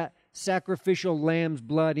some of that sacrificial lamb's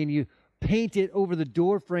blood and you paint it over the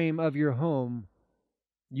doorframe of your home,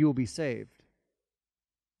 you will be saved.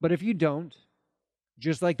 But if you don't,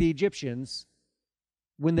 just like the Egyptians,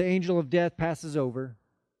 when the angel of death passes over,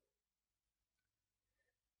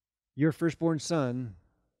 your firstborn son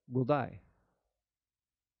will die.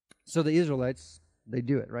 So the Israelites, they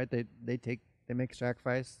do it, right? They make a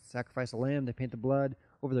sacrifice a lamb, they paint the blood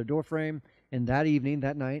over their doorframe, and that evening,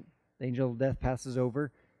 that night, the angel of death passes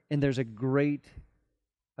over, and there's a great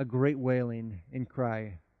wailing and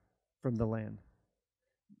cry from the land,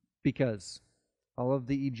 because all of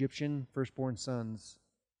the Egyptian firstborn sons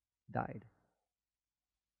died.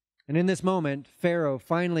 And in this moment, Pharaoh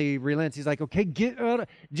finally relents. He's like, "Okay,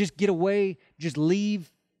 just get away, just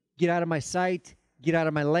leave, get out of my sight, get out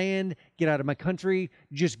of my land, get out of my country,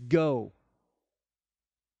 just go."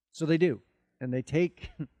 So they do, and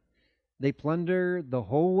they plunder the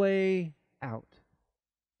whole way out.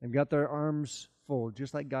 They've got their arms full,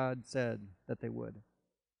 just like God said that they would.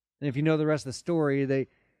 And if you know the rest of the story,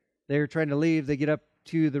 they're trying to leave. They get up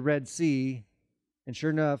to the Red Sea, and sure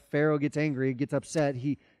enough, Pharaoh gets angry, gets upset.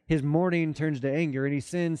 His mourning turns to anger, and he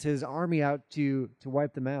sends his army out to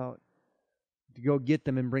wipe them out, to go get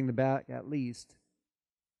them and bring them back at least.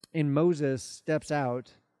 And Moses steps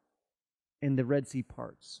out, and the Red Sea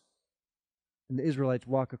parts. And the Israelites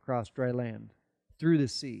walk across dry land through the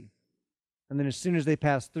sea. And then as soon as they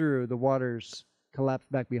pass through, the waters collapse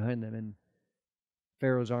back behind them, and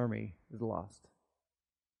Pharaoh's army is lost.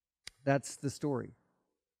 That's the story.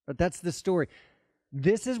 But that's the story.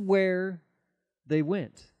 This is where they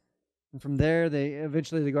went. And from there, they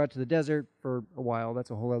go out to the desert for a while.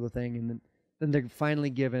 That's a whole other thing. And then they're finally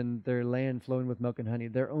given their land flowing with milk and honey,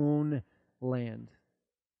 their own land,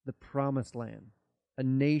 the promised land, a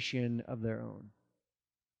nation of their own.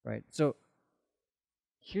 Right? So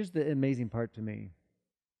here's the amazing part to me.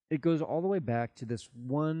 It goes all the way back to this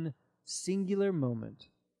one singular moment,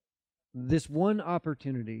 this one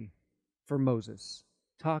opportunity for Moses,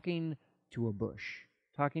 talking to a bush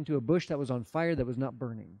that was on fire, that was not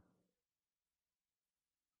burning.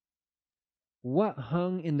 What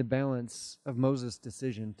hung in the balance of Moses'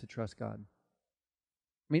 decision to trust God?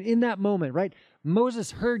 I mean, in that moment, right?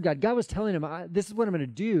 Moses heard God. God was telling him, this is what I'm going to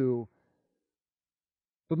do.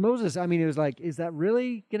 But Moses, it was like, is that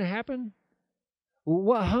really going to happen?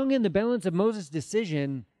 What hung in the balance of Moses'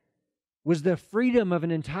 decision was the freedom of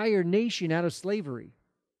an entire nation out of slavery.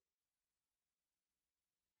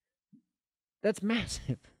 That's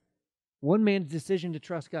massive. One man's decision to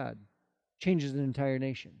trust God changes an entire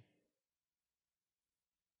nation.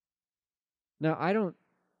 Now, I don't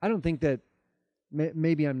think that,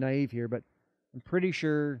 maybe I'm naive here, but I'm pretty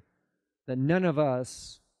sure that none of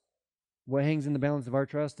us, what hangs in the balance of our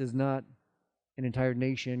trust is not an entire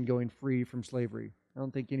nation going free from slavery. I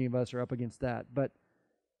don't think any of us are up against that. But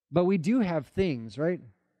we do have things, right?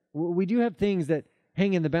 We do have things that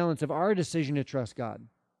hang in the balance of our decision to trust God.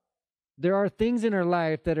 There are things in our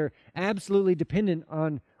life that are absolutely dependent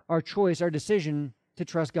on our choice, our decision to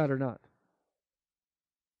trust God or not.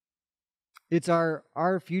 It's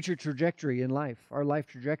our future trajectory in life, our life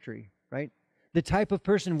trajectory, right? The type of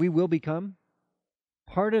person we will become,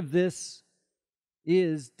 part of this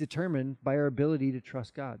is determined by our ability to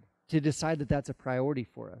trust God, to decide that that's a priority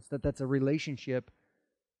for us, that that's a relationship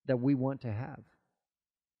that we want to have.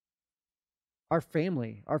 Our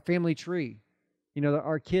family tree,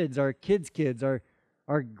 our kids' kids, our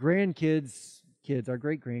grandkids' kids, our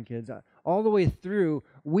great-grandkids, all the way through,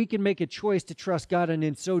 we can make a choice to trust God, and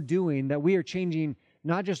in so doing, that we are changing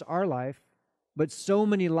not just our life, but so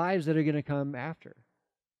many lives that are going to come after.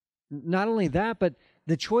 Not only that, but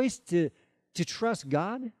the choice to trust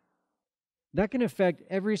God, that can affect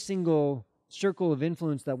every single circle of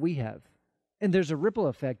influence that we have, And there's a ripple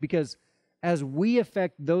effect, because as we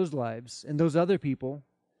affect those lives and those other people,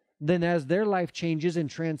 then as their life changes and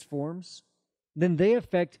transforms, then they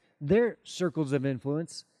affect their circles of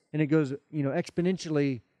influence, and it goes,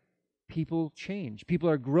 exponentially. People change. People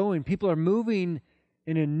are growing. People are moving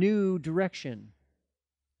in a new direction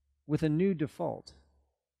with a new default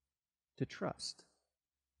to trust.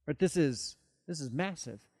 Right? This is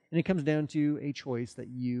massive. And it comes down to a choice that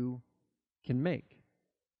you can make.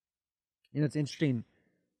 It's interesting.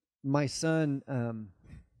 My son,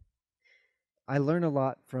 I learn a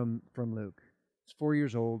lot from Luke. He's 4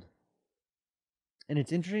 years old. And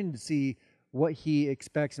it's interesting to see what he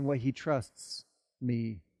expects and what he trusts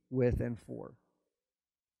me with and for.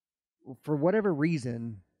 For whatever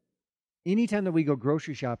reason, anytime that we go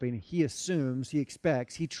grocery shopping, he assumes, he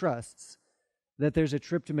expects, he trusts that there's a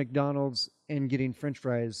trip to McDonald's and getting French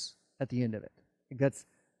fries at the end of it. That's,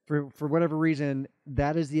 for whatever reason,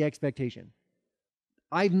 that is the expectation.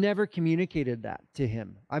 I've never communicated that to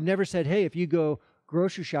him. I've never said, hey, if you go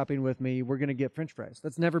grocery shopping with me, we're going to get French fries.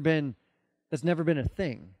 That's never been a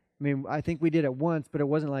thing. I mean, I think we did it once, but it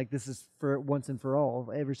wasn't like this is for once and for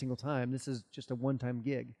all every single time. This is just a one-time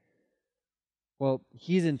gig. Well,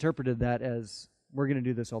 he's interpreted that as we're going to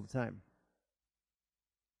do this all the time.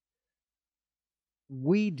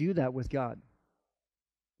 We do that with God.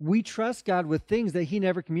 We trust God with things that he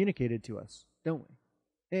never communicated to us, don't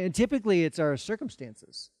we? And typically it's our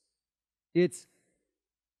circumstances. It's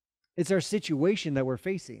our situation that we're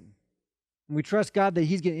facing. And we trust God that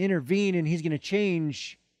he's going to intervene and he's going to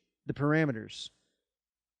change the parameters,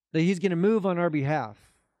 that he's going to move on our behalf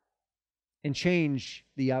and change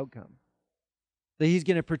the outcome, that he's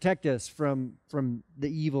going to protect us from the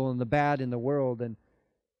evil and the bad in the world, and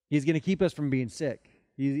he's going to keep us from being sick.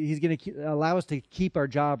 He's going to allow us to keep our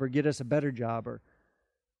job or get us a better job or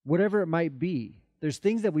whatever it might be. There's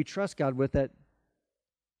things that we trust God with that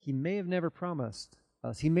he may have never promised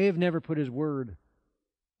us. He may have never put his word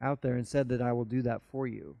out there and said that I will do that for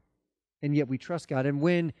you. And yet we trust God. And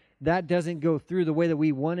when that doesn't go through the way that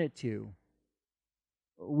we want it to,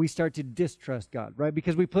 we start to distrust God, right?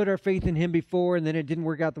 Because we put our faith in him before, and then it didn't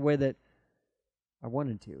work out the way that I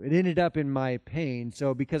wanted to. It ended up in my pain.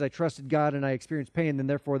 So because I trusted God and I experienced pain, then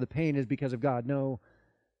therefore the pain is because of God. No,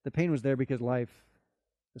 the pain was there because life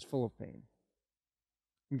is full of pain.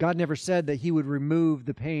 And God never said that he would remove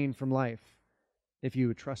the pain from life if you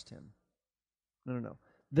would trust him. No.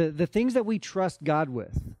 The things that we trust God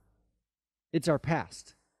with, it's our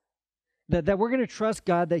past. That we're going to trust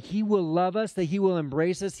God that he will love us, that he will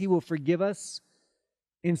embrace us, he will forgive us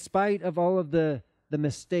in spite of all of the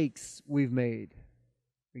mistakes we've made.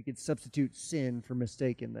 We could substitute sin for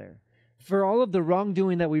mistake in there. For all of the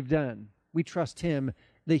wrongdoing that we've done, we trust him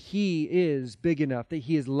that he is big enough, that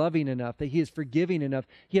he is loving enough, that he is forgiving enough,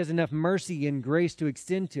 he has enough mercy and grace to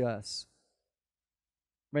extend to us.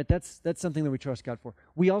 Right? That's something that we trust God for.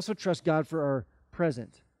 We also trust God for our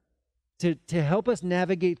present, to help us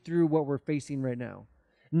navigate through what we're facing right now.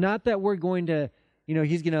 Not that we're going to,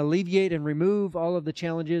 he's going to alleviate and remove all of the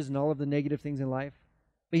challenges and all of the negative things in life,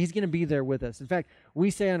 but he's going to be there with us. In fact,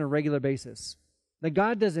 we say on a regular basis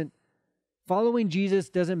that following Jesus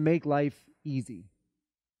doesn't make life easy,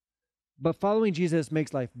 but following Jesus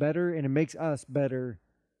makes life better, and it makes us better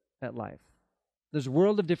at life. There's a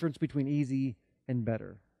world of difference between easy and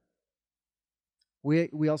better.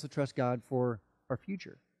 We also trust God for our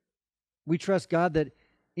future. We trust God that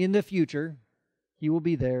in the future, he will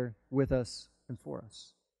be there with us and for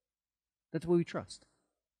us. That's what we trust.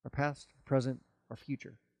 Our past, our present, our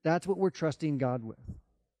future. That's what we're trusting God with.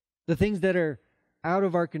 The things that are out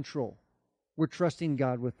of our control, we're trusting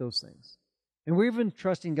God with those things. And we're even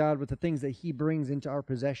trusting God with the things that he brings into our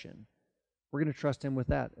possession. We're going to trust him with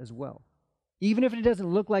that as well. Even if it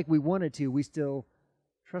doesn't look like we want it to, we still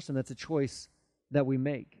trust him. That's a choice that we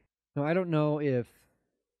make. Now, I don't know if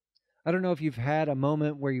you've had a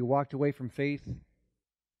moment where you walked away from faith.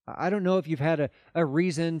 I don't know if you've had a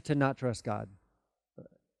reason to not trust God.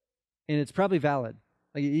 And it's probably valid.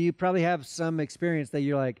 Like, you probably have some experience that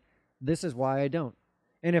you're like, this is why I don't.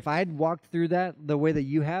 And if I'd walked through that the way that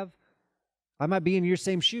you have, I might be in your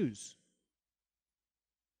same shoes.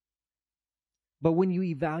 But when you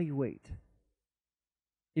evaluate,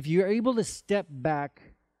 if you're able to step back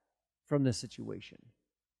from the situation,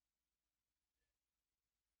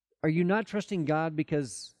 are you not trusting God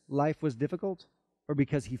because life was difficult or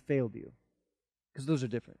because he failed you? Because those are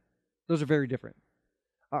different. Those are very different.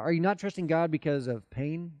 Are you not trusting God because of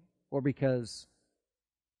pain or because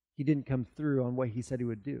he didn't come through on what he said he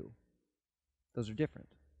would do? Those are different.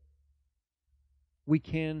 We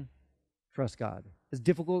can trust God, as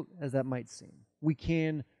difficult as that might seem. We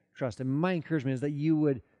can trust. And my encouragement is that you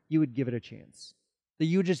would give it a chance. That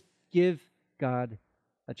you would just give God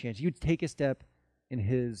a chance. You'd take a step in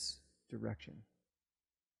His direction.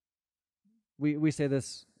 We say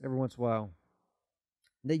this every once in a while,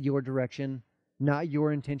 that your direction, not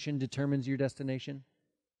your intention, determines your destination.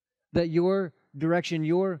 That your direction,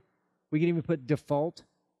 we can even put default,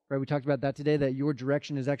 right? We talked about that today, that your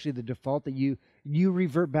direction is actually the default that you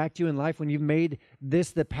revert back to in life when you've made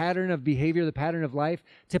this the pattern of behavior, the pattern of life,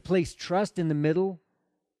 to place trust in the middle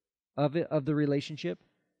of the relationship.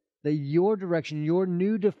 That your direction, your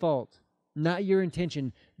new default, not your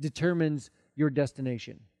intention, determines your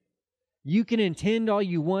destination. You can intend all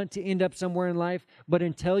you want to end up somewhere in life, but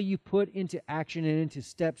until you put into action and into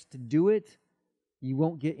steps to do it, you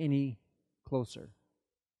won't get any closer.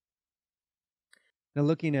 Now,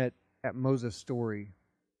 looking at Moses' story,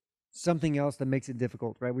 something else that makes it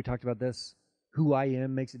difficult, right? We talked about this. Who I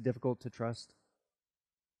am makes it difficult to trust.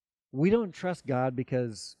 We don't trust God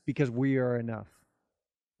because we are enough.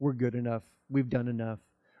 We're good enough. We've done enough.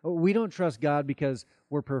 We don't trust God because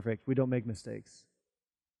we're perfect. We don't make mistakes.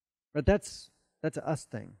 But that's an us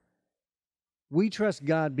thing. We trust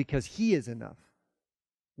God because He is enough.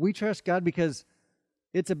 We trust God because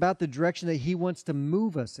it's about the direction that He wants to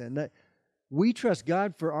move us in. That we trust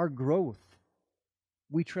God for our growth.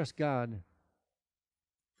 We trust God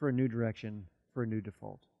for a new direction, for a new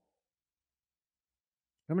default.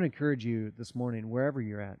 I'm going to encourage you this morning, wherever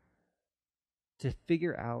you're at, to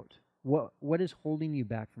figure out what is holding you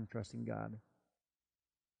back from trusting God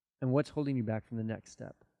and what's holding you back from the next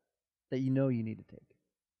step that you know you need to take.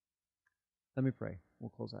 Let me pray. We'll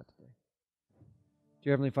close out today.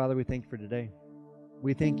 Dear Heavenly Father, we thank you for today.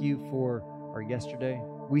 We thank you for our yesterday.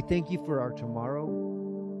 We thank you for our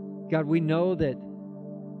tomorrow. God, we know that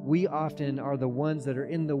we often are the ones that are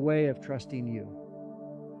in the way of trusting you.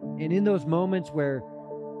 And in those moments where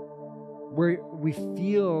we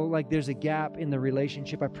feel like there's a gap in the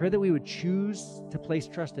relationship, I pray that we would choose to place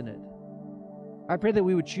trust in it. I pray that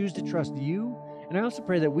we would choose to trust you. And I also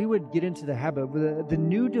pray that we would get into the habit, the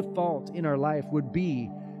new default in our life would be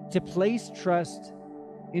to place trust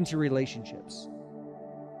into relationships.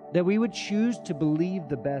 That we would choose to believe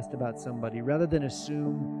the best about somebody rather than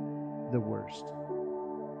assume the worst.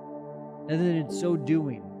 And then in so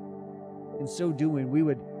doing, we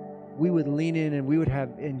would lean in and we would have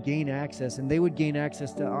and gain access, and they would gain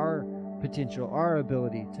access to our potential, our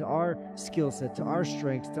ability, to our skill set, to our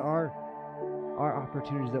strengths, to our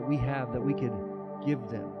opportunities that we have that we could give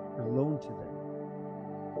them or loan to them.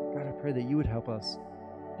 God, I pray that you would help us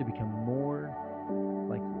to become more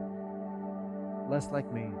like you. Less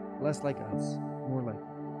like me, less like us, more like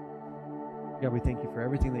you. God, we thank you for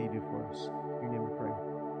everything that you do for us. In your name we pray.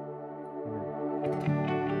 Amen.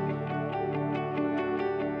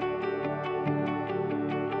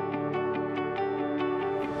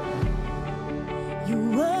 You're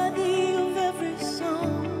worthy of every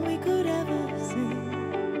song we could ever sing,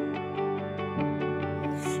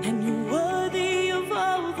 and you're worthy of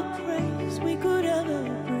all the praise we could ever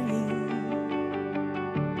bring.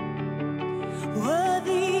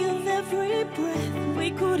 Worthy of every breath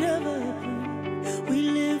we could ever breathe. We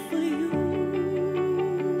live for you.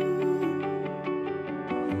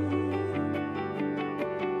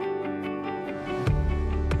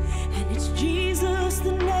 And it's Jesus,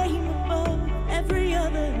 the name above every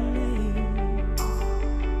other name.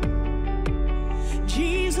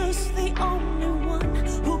 Jesus, the only one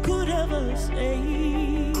who could ever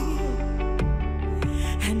save.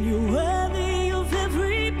 And you're worthy of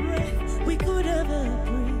every breath we could ever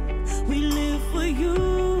breathe. We live for you.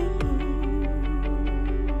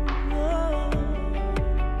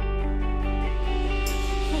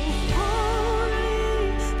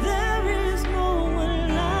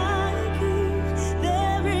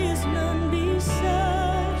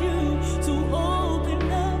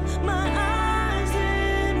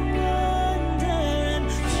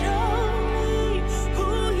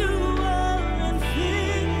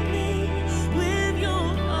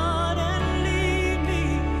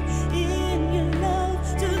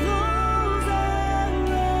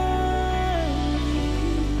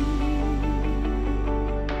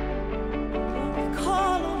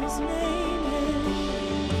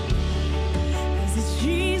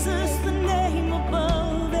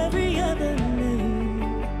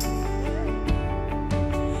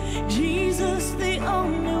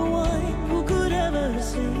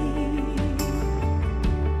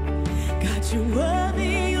 You're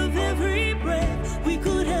worthy of every breath we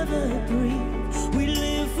could ever breathe. We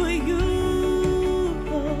live for you.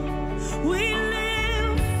 We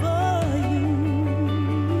live for you.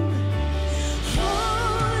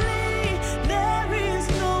 Holy, there is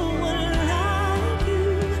no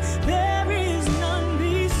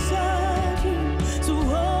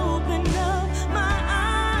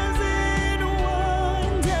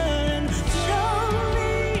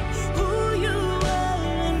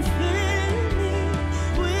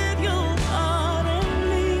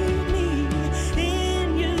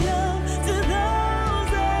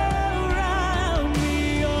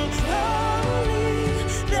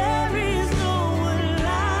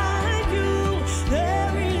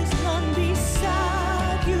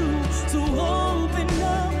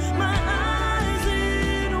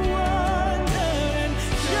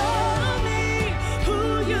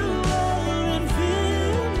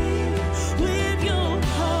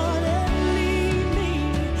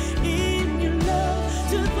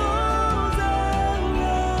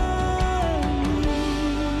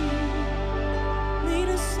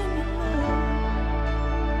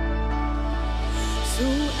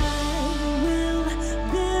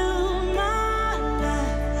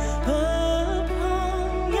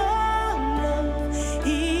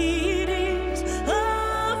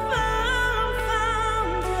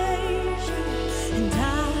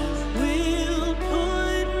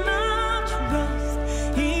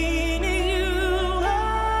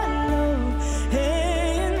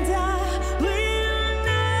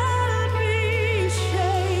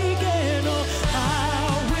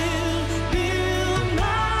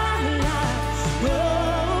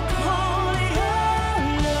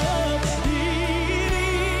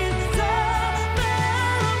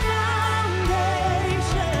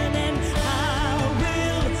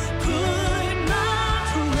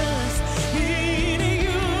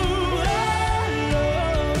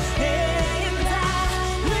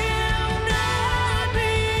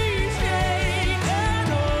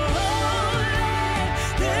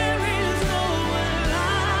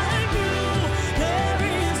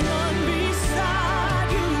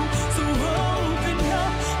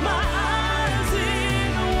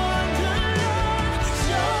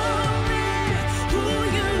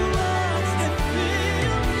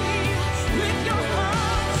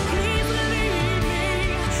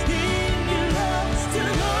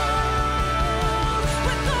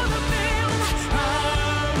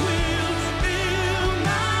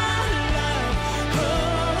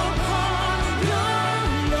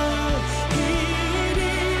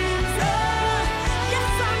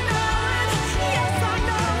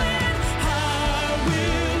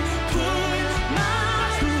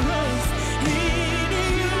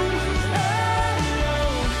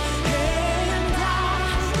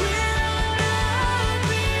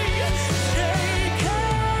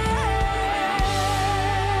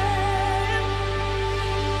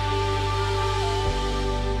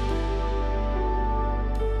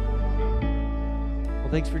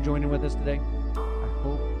Well, thanks for joining with us today. I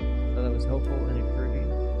hope that was helpful and